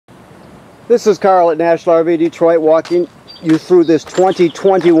This is Carl at National RV Detroit walking you through this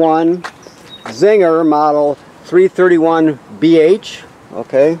 2021 Zinger model 331BH.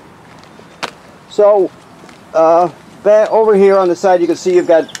 Okay, so back over here on the side you can see you've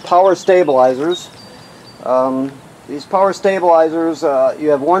got power stabilizers. These power stabilizers, you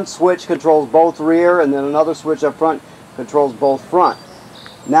have one switch controls both rear and then another switch up front controls both front.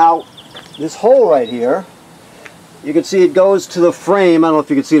 Now this hole right here, you can see it goes to the frame. I don't know if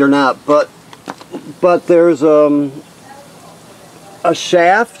you can see it or not, but there's a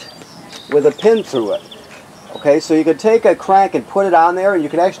shaft with a pin through it. Okay, so you could take a crank and put it on there, and you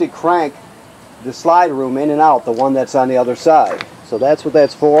can actually crank the slide room in and out, the one that's on the other side. So that's what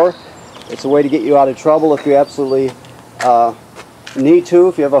that's for. It's a way to get you out of trouble if you absolutely need to,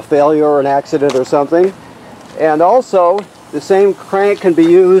 if you have a failure or an accident or something. And also, the same crank can be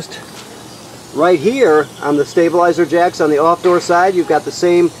used right here on the stabilizer jacks on the off-door side. You've got the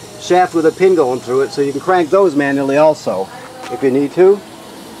same shaft with a pin going through it, so you can crank those manually also if you need to.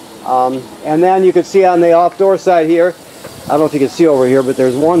 And then you can see on the off-door side here, I don't know if you can see over here, but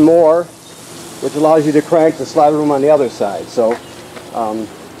there's one more which allows you to crank the slide room on the other side. So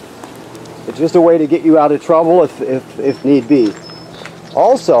it's just a way to get you out of trouble if need be.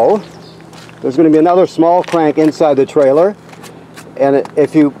 Also, there's going to be another small crank inside the trailer, and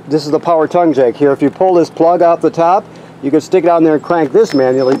this is the power tongue jack here. If you pull this plug out the top, you can stick it on there and crank this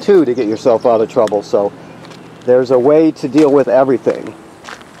manually too to get yourself out of trouble. So there's a way to deal with everything.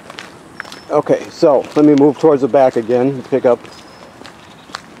 Okay, so let me move towards the back again and pick up.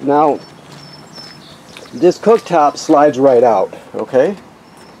 Now, this cooktop slides right out, okay?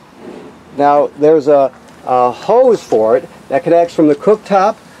 Now, there's a hose for it that connects from the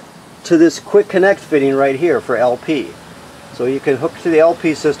cooktop to this quick connect fitting right here for LP. So you can hook to the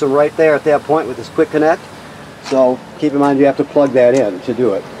LP system right there at that point with this quick connect. So keep in mind you have to plug that in to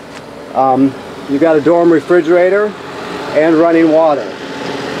do it. You've got a dorm refrigerator and running water.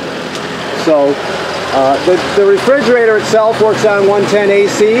 So the refrigerator itself works on 110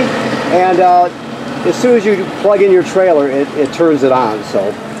 AC, and as soon as you plug in your trailer, it turns it on.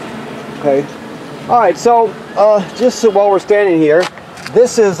 So, okay. All right. So just while we're standing here,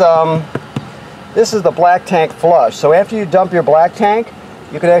 this is the black tank flush. So after you dump your black tank,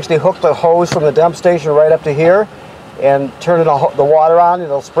 you can actually hook the hose from the dump station right up to here and turn the water on.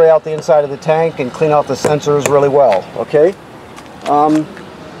 It'll spray out the inside of the tank and clean out the sensors really well. Okay.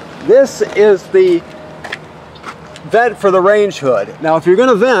 This is the vent for the range hood. Now, if you're going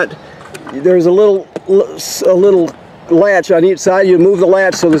to vent, there's a little latch on each side. You move the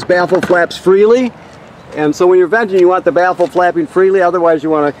latch so this baffle flaps freely. And so when you're venting, you want the baffle flapping freely. Otherwise, you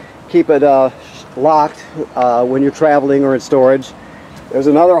want to keep it locked when you're traveling or in storage. There's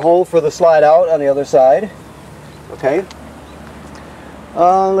another hole for the slide out on the other side. Okay.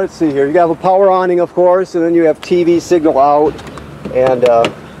 Let's see here. You have a power awning, of course, and then you have TV signal out and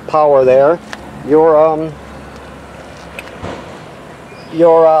power there. Your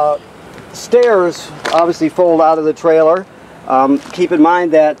stairs obviously fold out of the trailer. Keep in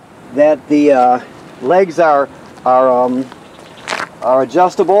mind that the legs are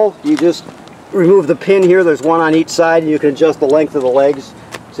adjustable. You just remove the pin here. There's one on each side, and you can adjust the length of the legs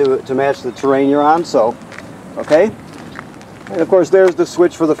to match the terrain you're on. So, okay. And of course, there's the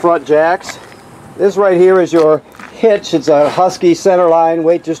switch for the front jacks. This right here is your hitch. It's a Husky centerline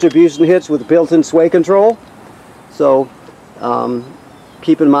weight distribution hitch with built-in sway control. So,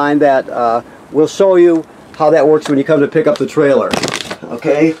 keep in mind that we'll show you how that works when you come to pick up the trailer.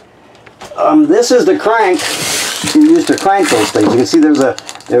 Okay. This is the crank you use to crank those things. You can see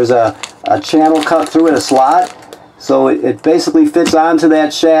there's a channel cut through it, a slot. So it basically fits onto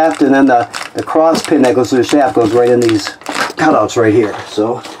that shaft, and then the cross pin that goes through the shaft goes right in these cutouts right here.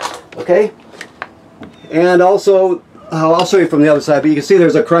 So, okay. And also, I'll show you from the other side, but you can see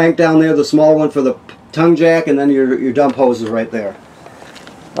there's a crank down there, the small one for the tongue jack, and then your dump hose is right there.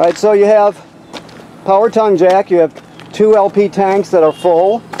 All right, so you have power tongue jack. You have 2 LP tanks that are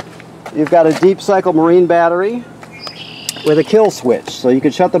full. You've got a deep cycle marine battery with a kill switch, so you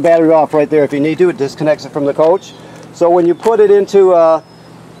can shut the battery off right there if you need to. It disconnects it from the coach. So when you put it into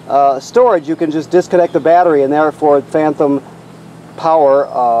storage, you can just disconnect the battery, and therefore phantom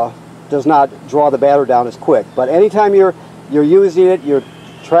power does not draw the battery down as quick. But anytime you're using it, you're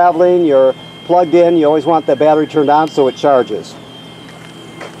traveling, you're plugged in, you always want the battery turned on so it charges.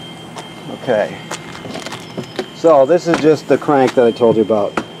 Okay. So this is just the crank that I told you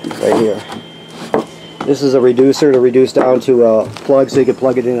about right here. This is a reducer to reduce down to a plug so you can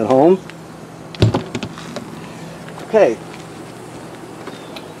plug it in at home. Okay.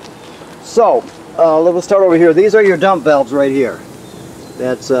 So let's start over here. These are your dump valves right here.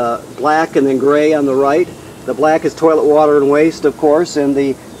 that's black and then gray on the right. The black is toilet water and waste, of course, and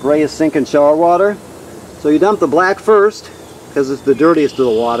the gray is sink and shower water. So you dump the black first, because it's the dirtiest of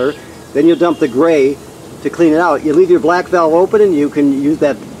the water. Then you dump the gray to clean it out. You leave your black valve open and you can use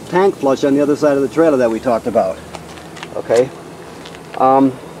that tank flush on the other side of the trailer that we talked about. Okay.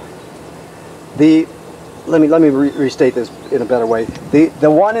 Let me restate this in a better way.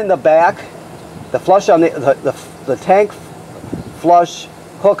 The one in the back, the flush on the tank flush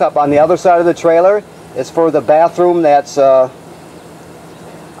hookup on the other side of the trailer is for the bathroom that's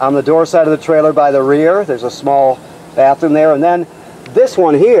on the door side of the trailer by the rear. There's a small bathroom there, and then this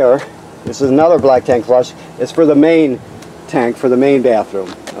one here, this is another black tank flush, is for the main tank, for the main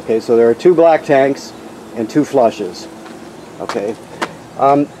bathroom. Okay, so there are 2 black tanks and 2 flushes. Okay.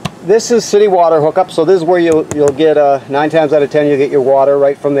 This is city water hookup, so this is where you'll get 9 times out of 10 you'll get your water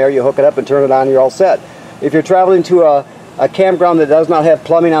right from there. You hook it up and turn it on, you're all set. If you're traveling to a campground that does not have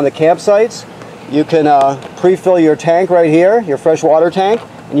plumbing on the campsites, you can pre-fill your tank right here, your fresh water tank,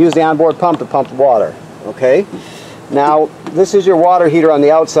 and use the onboard pump to pump the water. Okay. Now this is your water heater on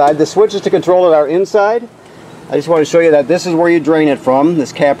the outside. The switches to control it are inside. I just want to show you that this is where you drain it from,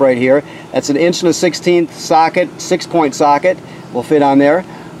 this cap right here. That's an 1/16" socket, 6-point socket, will fit on there.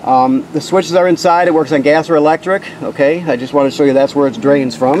 The switches are inside. It works on gas or electric. Okay, I just want to show you that's where it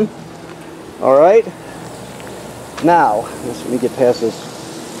drains from. All right. Now, let me get past this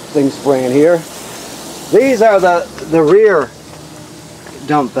thing spraying here. These are the rear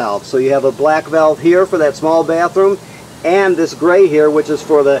dump valves. So you have a black valve here for that small bathroom, and this gray here, which is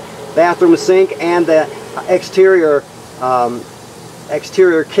for the bathroom sink and the exterior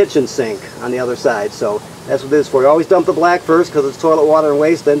kitchen sink on the other side. So that's what this is for. You always dump the black first because it's toilet water and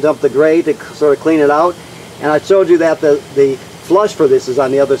waste, then dump the gray to sort of clean it out. And I showed you that the flush for this is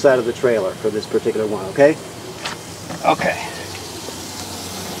on the other side of the trailer for this particular one, okay? Okay.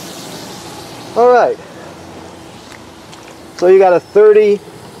 All right. So you got a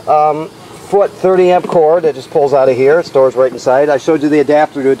 30-foot 30-amp cord that just pulls out of here. It stores right inside. I showed you the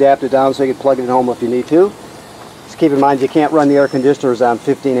adapter to adapt it down so you can plug it in home if you need to. Just keep in mind you can't run the air conditioners on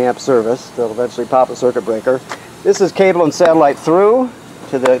 15-amp service. They'll eventually pop a circuit breaker. This is cable and satellite through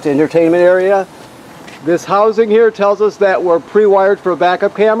to the entertainment area. This housing here tells us that we're pre-wired for a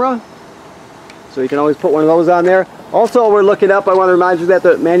backup camera. So you can always put one of those on there. Also, we're looking up, I want to remind you that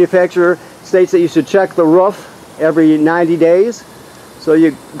the manufacturer states that you should check the roof every 90 days. So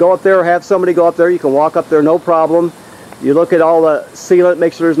you go up there or have somebody go up there. You can walk up there, no problem. You look at all the sealant,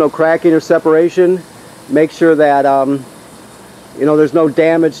 make sure there's no cracking or separation. Make sure that you know, there's no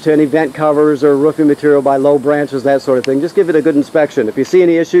damage to any vent covers or roofing material by low branches, that sort of thing. Just give it a good inspection. If you see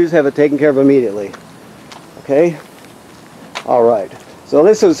any issues, have it taken care of immediately. Okay? All right. So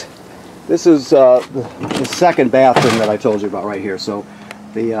this is the second bathroom that I told you about right here. So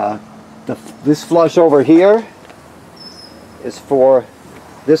this flush over here is for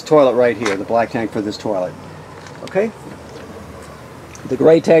this toilet right here, the black tank for this toilet. Okay? The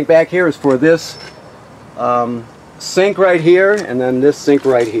gray tank back here is for this sink right here, and then this sink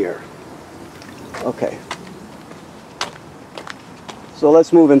right here. Okay. So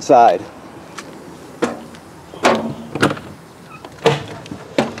let's move inside.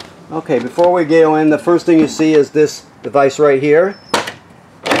 Okay, before we go in, the first thing you see is this device right here.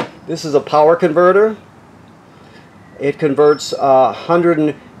 This is a power converter. It converts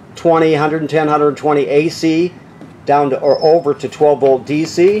 120, 110, 120 AC down to or over to 12 volt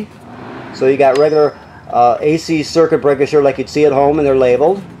DC. So you got regular AC circuit breakers here like you'd see at home, and they're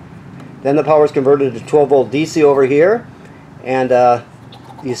labeled. Then the power is converted to 12 volt DC over here, and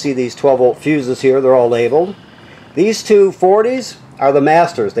you see these 12 volt fuses here. They're all labeled. These two 40s are the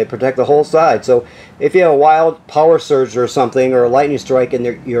masters. They protect the whole side. So if you have a wild power surge or something, or a lightning strike, and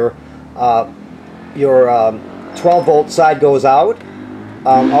your 12 volt side goes out,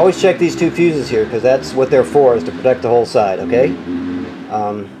 always check these two fuses here, because that's what they're for, is to protect the whole side. Okay.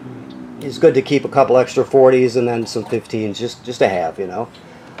 It's good to keep a couple extra 40s and then some 15s, just to have, you know.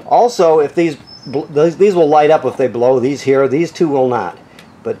 Also, if these will light up if they blow. These here, these two will not,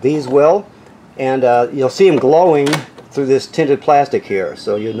 but these will, and you'll see them glowing through this tinted plastic here,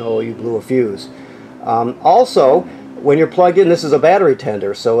 so you know you blew a fuse. Also, when you're plugged in, this is a battery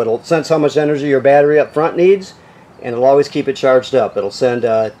tender, so it'll sense how much energy your battery up front needs, and it'll always keep it charged up. It'll send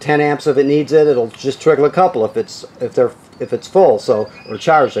 10 amps if it needs it. It'll just trickle a couple if it's full, so, or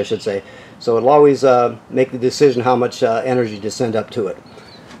charged, I should say. So it'll always make the decision how much energy to send up to it.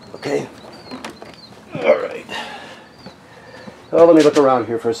 Okay. All right. Well, let me look around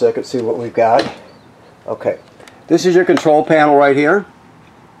here for a second, see what we've got. Okay. This is your control panel right here.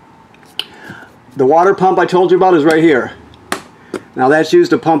 The water pump I told you about is right here. Now that's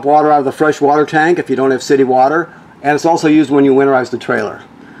used to pump water out of the fresh water tank if you don't have city water, and it's also used when you winterize the trailer.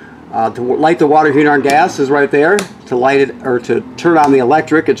 To light the water heater on gas is right there. To light it, or to turn on the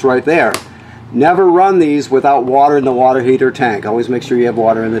electric, it's right there. Never run these without water in the water heater tank. Always make sure you have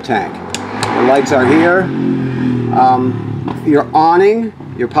water in the tank. The lights are here. Your awning,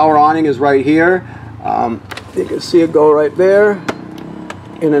 your power awning is right here. You can see it go right there,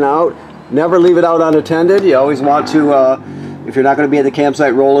 in and out. Never leave it out unattended. You always want to, if you're not going to be at the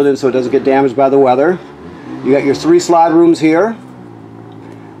campsite, roll it in so it doesn't get damaged by the weather. You got your 3 slot rooms here.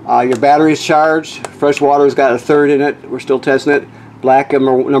 Your battery is charged. Fresh water's got a 1/3 in it. We're still testing it. Black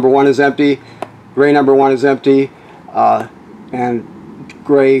number 1 is empty. Gray number 1 is empty. And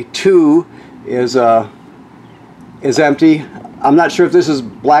gray 2 is empty. I'm not sure if this is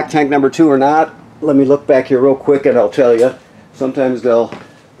black tank number 2 or not. Let me look back here real quick and I'll tell you. Sometimes they'll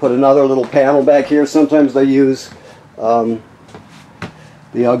put another little panel back here. Sometimes they use the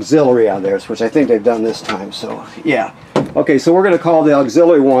auxiliary on there, which I think they've done this time. So yeah. Okay, so we're going to call the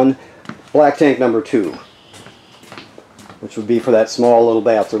auxiliary one black tank number 2, which would be for that small little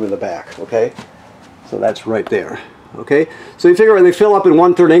bathroom in the back. Okay, so that's right there. Okay, so you figure when they fill up in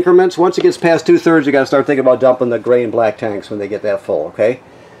 1/3 increments, once it gets past 2/3, you got to start thinking about dumping the gray and black tanks when they get that full. Okay,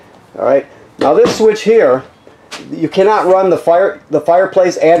 all right. Now this switch here, you cannot run the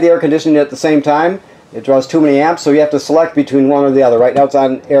fireplace and the air conditioning at the same time. It draws too many amps, so you have to select between one or the other. Right now it's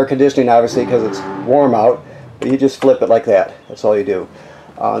on air conditioning, obviously, because it's warm out. But you just flip it like that. That's all you do.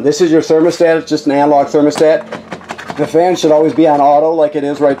 This is your thermostat. It's just an analog thermostat. The fan should always be on auto, like it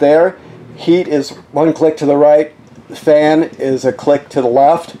is right there. Heat is 1 click to the right. The fan is a click to the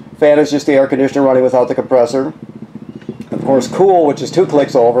left. Fan is just the air conditioner running without the compressor. Of course, cool, which is 2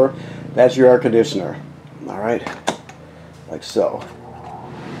 clicks over, that's your air conditioner. All right, like so.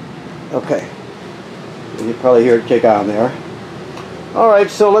 Okay, and you probably hear it kick on there. All right,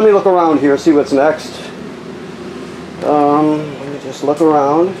 so let me look around here, see what's next. Let me just look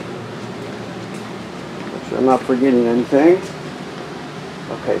around. Make sure I'm not forgetting anything.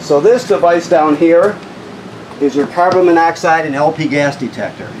 Okay, so this device down here is your carbon monoxide and LP gas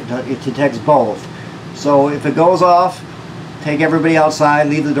detector. It detects both. So if it goes off, take everybody outside,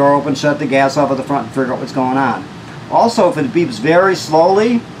 leave the door open, shut the gas off at the front and figure out what's going on. Also, if it beeps very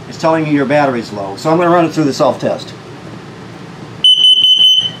slowly, it's telling you your battery's low. So I'm going to run it through the self-test.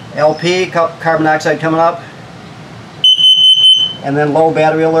 LP, carbon monoxide coming up. And then low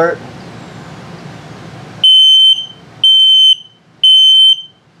battery alert.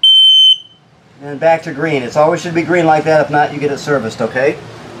 And back to green. It always should be green like that. If not, you get it serviced, okay?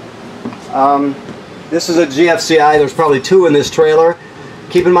 This is a GFCI. There's probably 2 in this trailer.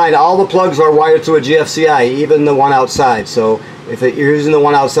 Keep in mind, all the plugs are wired through a GFCI, even the one outside. So if you're using the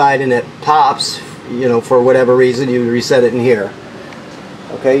one outside and it pops, you know, for whatever reason, you reset it in here.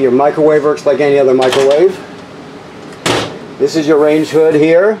 Okay, your microwave works like any other microwave. This is your range hood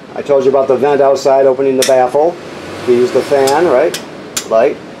here. I told you about the vent outside opening the baffle. You use the fan, right?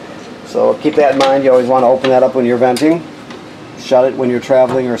 Light. So keep that in mind. You always want to open that up when you're venting. Shut it when you're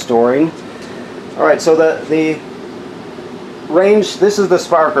traveling or storing. Alright, so the range, this is the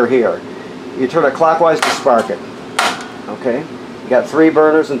sparker here. You turn it clockwise to spark it. Okay? You got 3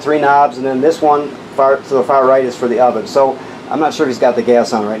 burners and 3 knobs, and then this one to the far right is for the oven. So I'm not sure if he's got the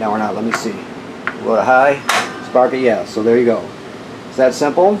gas on right now or not. Let me see. Go to high. Spark it, yeah, so there you go. It's that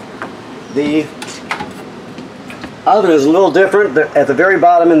simple. The oven is a little different. At the very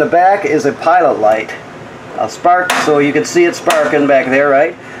bottom in the back is a pilot light. A spark, so you can see it sparking back there,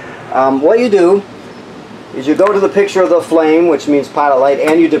 right? What you do is you go to the picture of the flame, which means pilot light,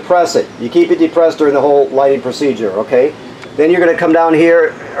 and you depress it. You keep it depressed during the whole lighting procedure, okay? Then you're going to come down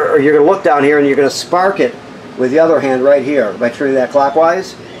here, or you're going to look down here, and you're going to spark it with the other hand right here by turning that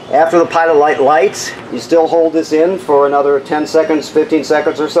clockwise. After the pilot light lights, you still hold this in for another 10 seconds, 15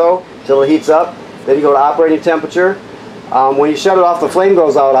 seconds or so, till it heats up. Then you go to operating temperature. When you shut it off, the flame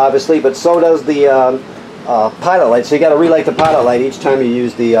goes out, obviously, but so does the pilot light. So you got to relight the pilot light each time you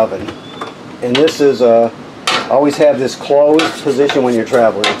use the oven. And this is, always have this closed position when you're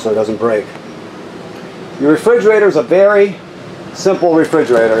traveling so it doesn't break. Your refrigerator is a very simple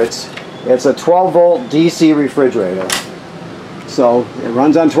refrigerator. It's a 12-volt DC refrigerator. So it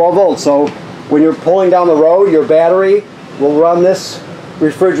runs on 12 volts. So when you're pulling down the road, your battery will run this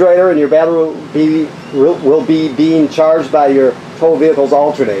refrigerator, and your battery will be being charged by your tow vehicle's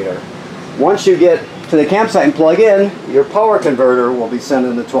alternator. Once you get to the campsite and plug in, your power converter will be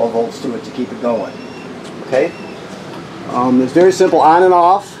sending the 12 volts to it to keep it going. Okay? It's very simple on and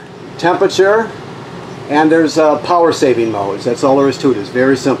off, temperature, and there's power saving modes. That's all there is to it. It's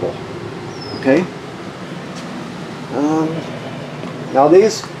very simple. Okay? Now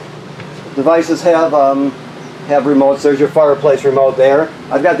these devices have remotes. There's your fireplace remote there.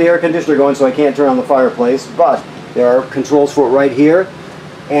 I've got the air conditioner going, so I can't turn on the fireplace, but there are controls for it right here.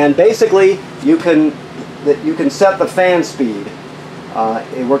 And basically, you can set the fan speed.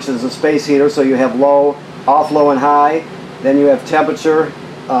 It works as a space heater, so you have low, off, low, and high. Then you have temperature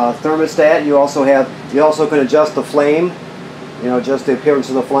thermostat. You also can adjust the flame, adjust the appearance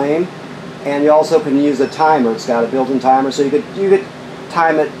of the flame, and you also can use a timer. It's got a built-in timer, so you could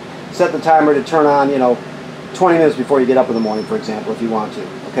time it, set the timer to turn on, 20 minutes before you get up in the morning, for example, if you want to.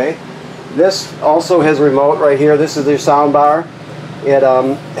 Okay. This also has a remote right here. This is your sound bar. It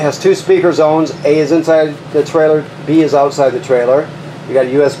has 2 speaker zones. A is inside the trailer, B is outside the trailer. You got a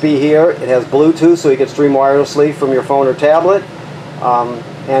USB here. It has Bluetooth, so you can stream wirelessly from your phone or tablet.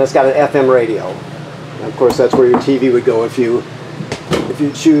 And it's got an FM radio. And of course, that's where your TV would go if you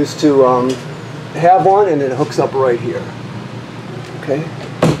choose to have one, and it hooks up right here. Okay.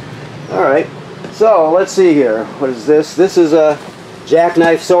 All right. So let's see here. What is this? This is a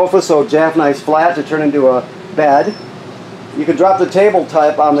jackknife sofa, so jackknife's flat to turn into a bed. You can drop the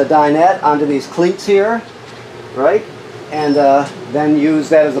tabletop on the dinette onto these cleats here, right? And then use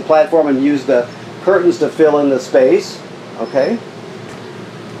that as a platform and use the curtains to fill in the space. Okay.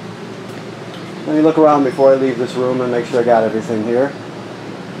 Let me look around before I leave this room and make sure I got everything here.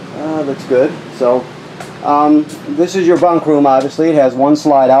 Looks good. So this is your bunk room. Obviously, it has one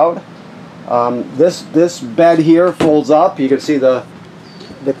slide out. This bed here folds up. You can see the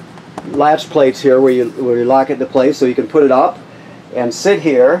latch plates here where you lock it into place, so you can put it up and sit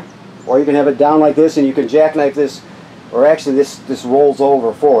here, or you can have it down like this, and you can jackknife this, or actually this rolls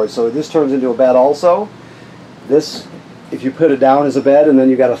over forward, so this turns into a bed also. This, if you put it down, as a bed, and then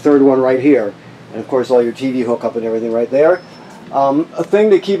you got a third one right here, and of course all your TV hookup and everything right there. A thing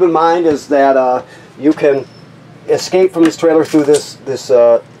to keep in mind is that you can escape from this trailer through this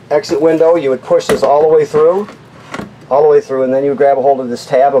exit window. You would push this all the way through, and then you grab a hold of this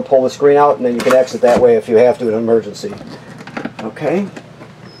tab and pull the screen out, and then you can exit that way if you have to in an emergency. Okay.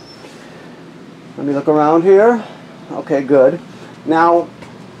 Let me look around here. Okay, good. Now,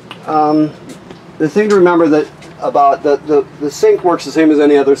 the thing to remember about the sink works the same as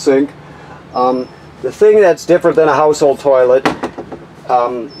any other sink. The thing that's different than a household toilet,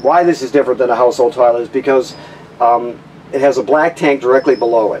 why this is different than a household toilet, is because it has a black tank directly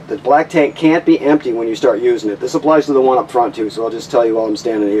below it. The black tank can't be empty when you start using it. This applies to the one up front too, so I'll just tell you while I'm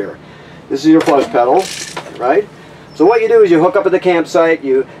standing here. This is your flush pedal, right? So what you do is you hook up at the campsite,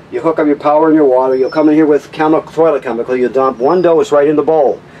 you hook up your power and your water, you'll come in here with toilet chemical, you dump one dose right in the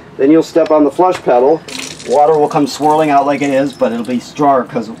bowl. Then you'll step on the flush pedal, water will come swirling out like it is, but it'll be stronger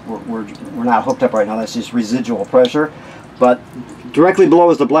because we're not hooked up right now, that's just residual pressure. But directly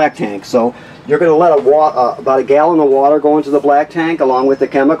below is the black tank, so you're going to let about a gallon of water go into the black tank along with the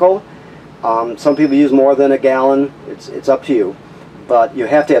chemical. Some people use more than a gallon. It's up to you. But you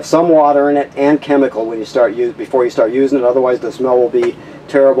have to have some water in it and chemical when you before you start using it. Otherwise, the smell will be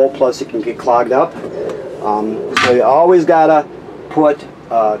terrible. Plus, it can get clogged up. So you always got to put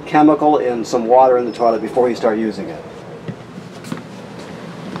chemical and some water in the toilet before you start using it.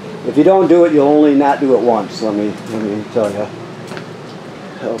 If you don't do it, you'll only not do it once. Let me tell you.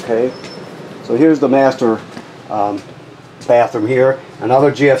 Okay. So here's the master bathroom here.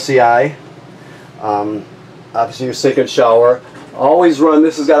 Another GFCI. Obviously your sink and shower. Always run,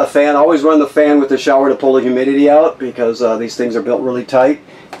 this has got a fan, always run the fan with the shower to pull the humidity out, because these things are built really tight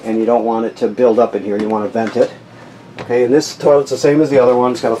and you don't want it to build up in here. You want to vent it. Okay, and this toilet's the same as the other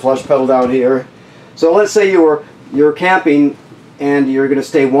one. It's got a flush pedal down here. So let's say you're camping and you're going to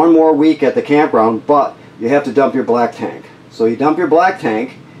stay one more week at the campground, but you have to dump your black tank. So you dump your black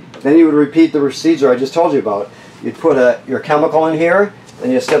tank, then you would repeat the procedure I just told you about. You'd put your chemical in here,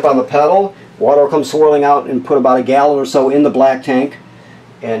 then you step on the pedal, water will come swirling out, and put about a gallon or so in the black tank,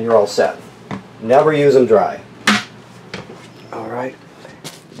 and you're all set. Never use them dry. Alright.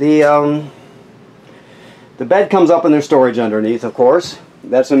 The bed comes up in their storage underneath, of course.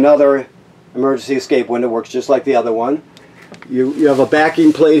 That's another emergency escape window, works just like the other one. You have a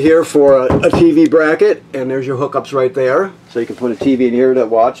backing plate here for a TV bracket, and there's your hookups right there. So you can put a TV in here to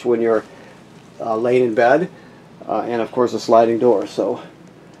watch when you're laying in bed. And of course a sliding door. So,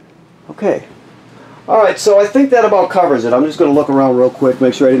 okay. Alright, so I think that about covers it. I'm just going to look around real quick,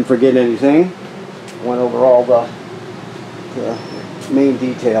 make sure I didn't forget anything. Went over all the main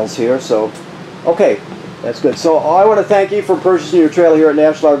details here. So, okay. That's good. So I want to thank you for purchasing your trailer here at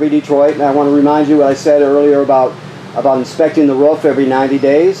National RV Detroit. And I want to remind you what I said earlier about inspecting the roof every 90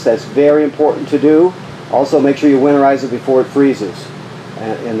 days. That's very important to do. Also, make sure you winterize it before it freezes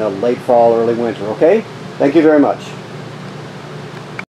in the late fall, early winter. Okay? Thank you very much.